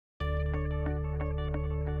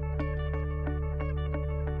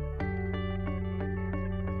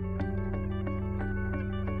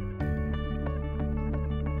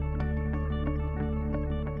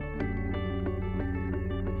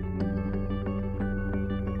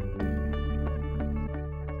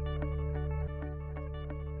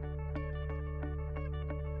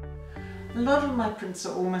A lot of my prints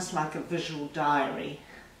are almost like a visual diary.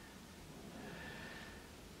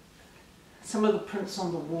 Some of the prints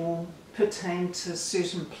on the wall pertain to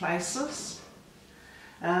certain places.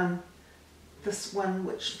 This one,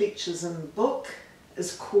 which features in the book,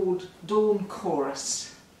 is called Dawn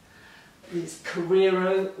Chorus. There's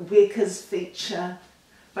Carrero, Wecker's feature,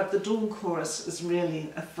 but the Dawn Chorus is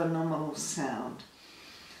really a phenomenal sound.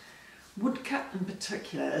 Woodcut in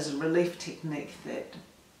particular is a relief technique that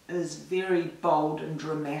is very bold and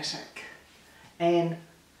dramatic, and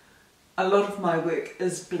a lot of my work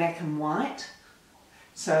is black and white,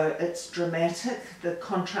 so it's dramatic, the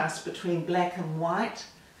contrast between black and white,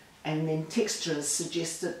 and then texture is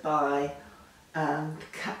suggested by the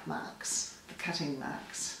cut marks, the cutting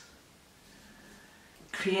marks.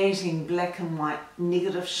 Creating black and white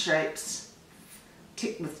negative shapes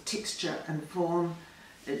with texture and form,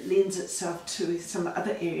 it lends itself to some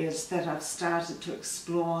other areas that I've started to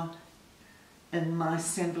explore in my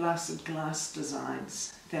sandblasted glass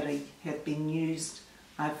designs that have been used.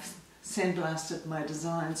 I've sandblasted my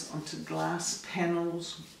designs onto glass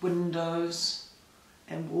panels, windows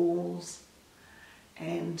and walls,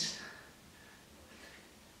 and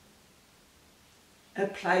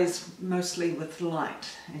it plays mostly with light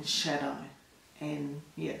and shadow and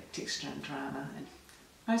texture and drama.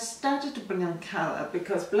 I started to bring in colour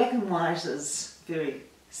because black and white is very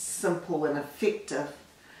simple and effective,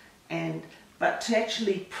 but to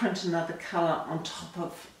actually print another colour on top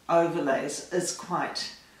of overlays is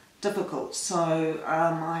quite difficult. So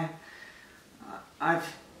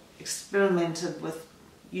I've experimented with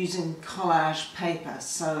using collage paper.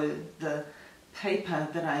 So the paper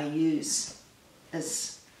that I use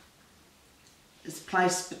is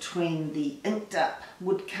placed between the inked up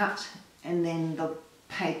woodcut and then the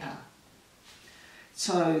paper.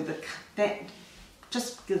 So that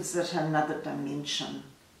just gives it another dimension.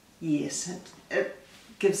 Yes, it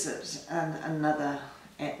gives it another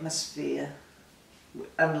atmosphere,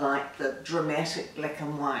 unlike the dramatic black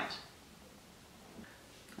and white.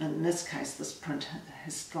 In this case, this print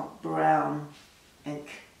has got brown ink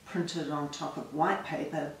printed on top of white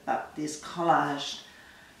paper, but there's collaged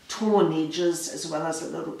torn edges as well as a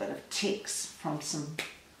little bit of text from some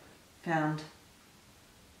found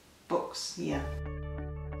books here.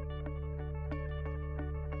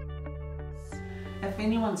 If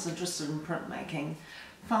anyone's interested in printmaking,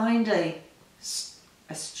 find a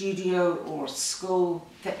studio or a school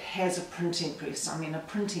that has a printing press. I mean, a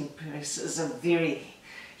printing press is a very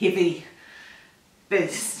heavy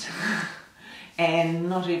beast and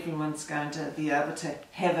not everyone's going to be able to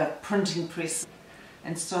have a printing press,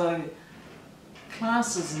 and so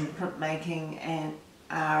classes in printmaking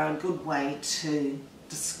are a good way to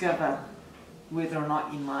discover whether or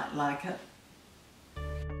not you might like it.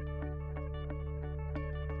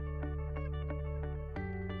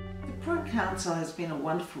 The Print Council has been a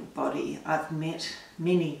wonderful body. I've met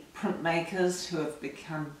many printmakers who have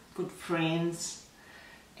become good friends,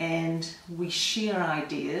 and we share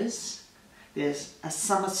ideas. There's a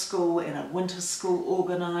summer school and a winter school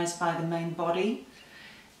organised by the main body,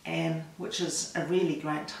 which is a really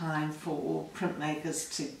great time for all printmakers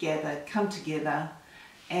to come together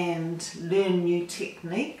and learn new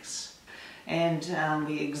techniques, and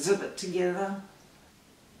we exhibit together.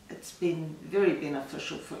 It's been very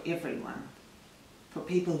beneficial for everyone. For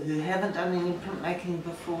people who haven't done any printmaking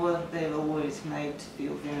before, they're always made to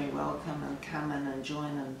feel very welcome and come in and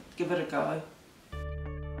join and give it a go.